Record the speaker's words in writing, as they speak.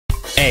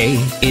A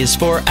is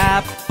for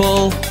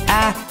apple,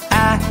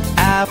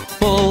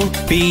 apple.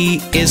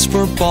 B is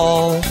for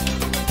ball,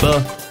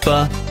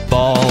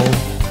 ball.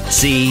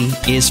 C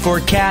is for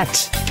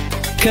cat,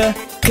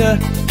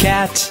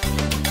 cat.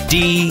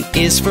 D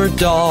is for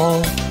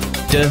doll,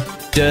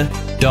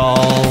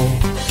 doll.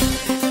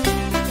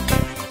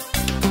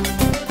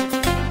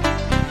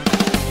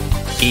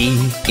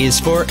 E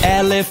is for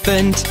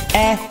elephant,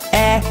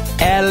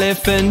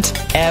 elephant.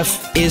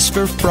 F is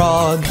for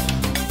frog,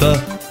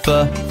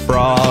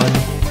 frog.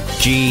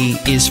 G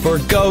is for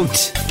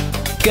goat,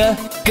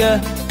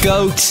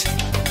 goat.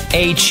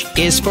 H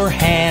is for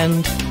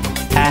hand,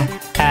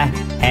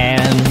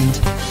 hand.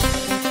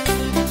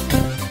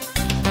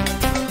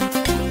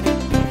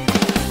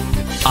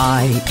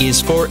 I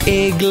is for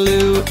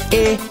igloo,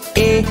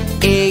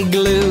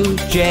 igloo.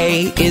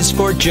 J is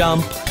for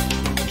jump,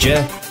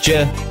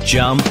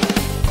 jump.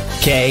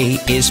 K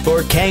is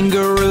for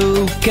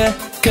kangaroo,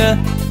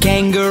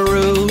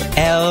 kangaroo.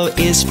 L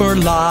is for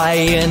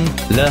lion,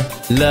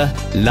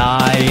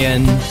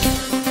 lion.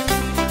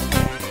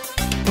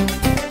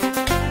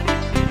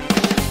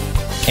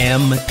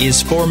 M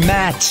is for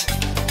mat,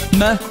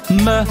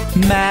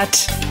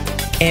 mat.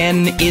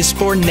 N is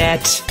for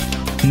net,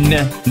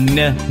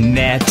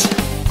 net.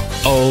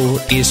 O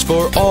is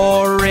for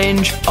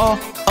orange,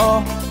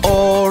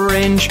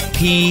 orange.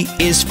 P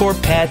is for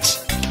pet,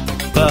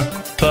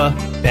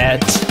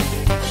 pet.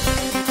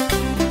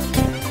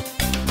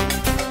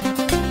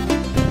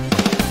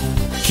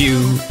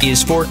 Q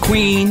is for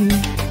queen,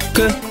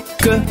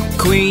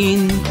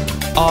 queen.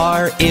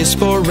 R is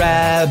for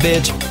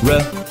rabbit,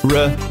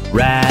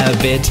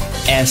 rabbit.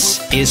 S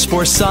is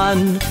for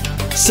sun,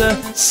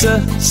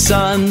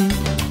 sun.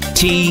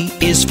 T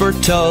is for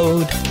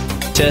toad,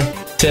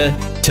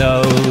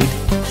 toad.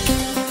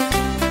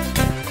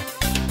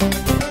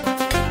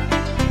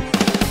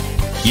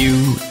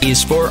 U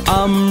is for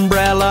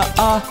umbrella,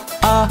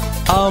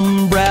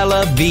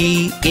 umbrella.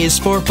 V is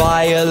for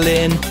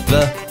violin,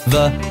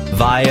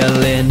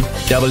 violin.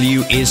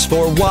 W is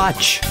for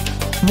watch,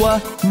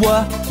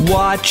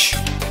 watch.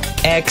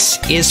 X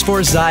is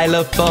for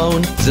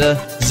xylophone,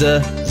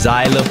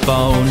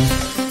 xylophone.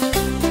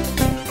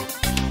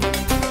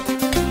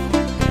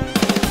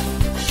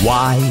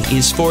 Y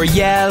is for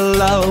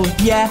yellow,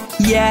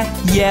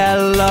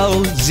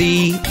 yellow.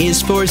 Z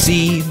is for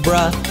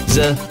zebra,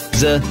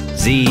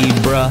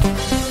 zebra.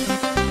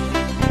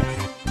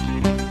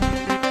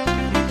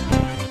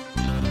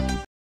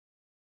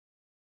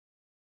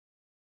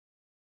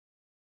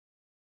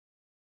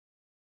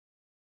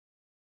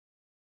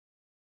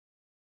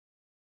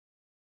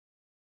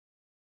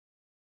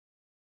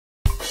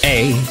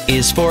 A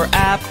is for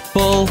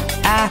apple,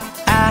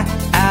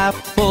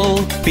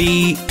 apple.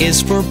 B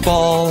is for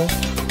ball,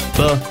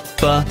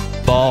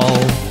 ball.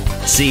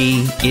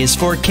 C is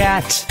for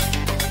cat,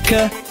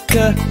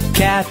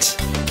 cat.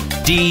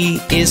 D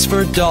is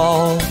for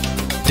doll,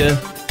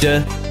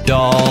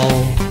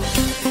 doll.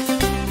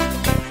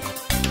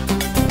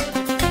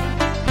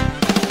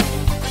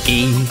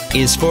 E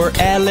is for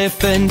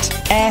elephant,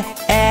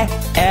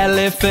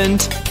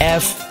 elephant.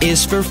 F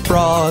is for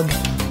frog,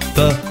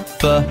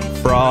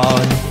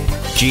 frog.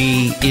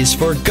 G is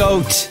for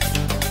goat,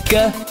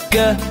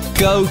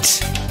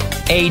 goat.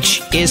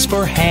 H is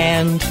for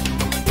hand,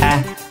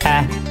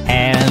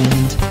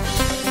 hand.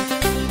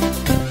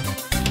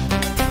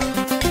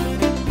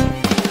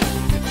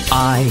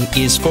 I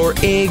is for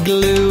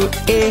igloo,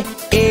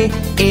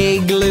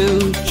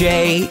 igloo.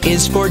 J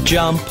is for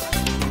jump,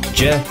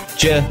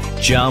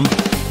 jump.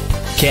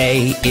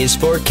 K is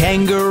for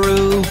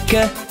kangaroo,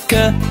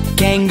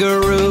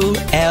 kangaroo.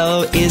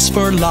 L is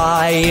for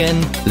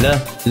lion,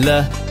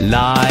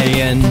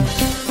 lion.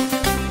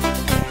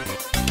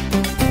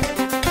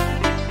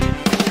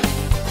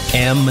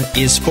 M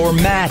is for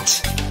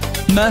mat,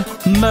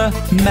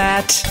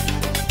 mat.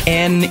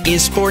 N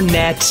is for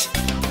net,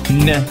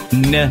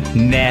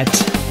 net.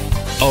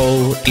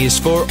 O is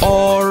for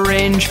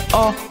orange,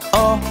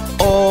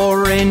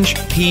 orange.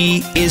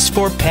 P is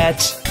for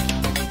pet,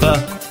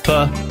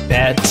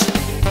 pet.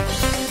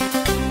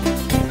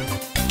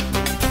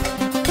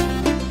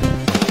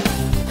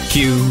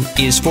 Q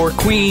is for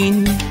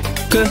queen,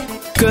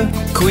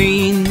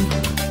 queen.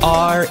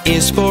 R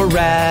is for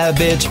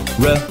rabbit,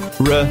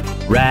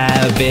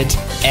 rabbit.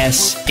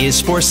 S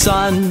is for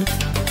sun,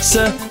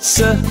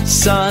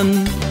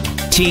 sun.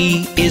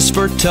 T is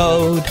for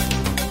toad,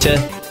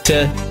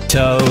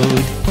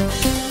 toad.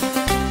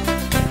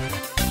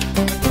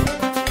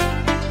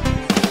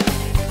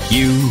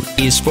 U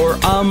is for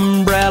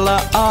umbrella,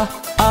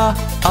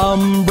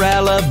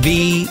 umbrella.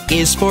 V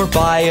is for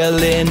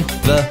violin,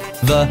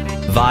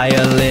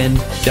 violin.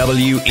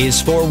 W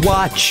is for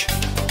watch,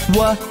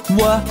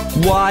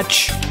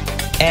 watch.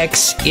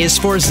 X is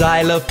for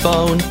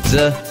xylophone,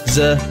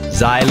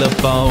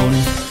 xylophone.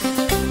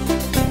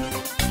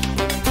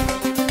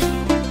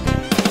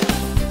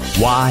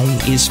 Y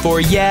is for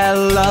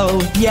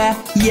yellow,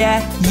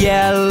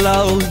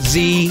 yellow.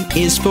 Z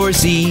is for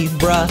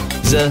zebra,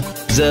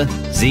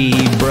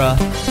 zebra.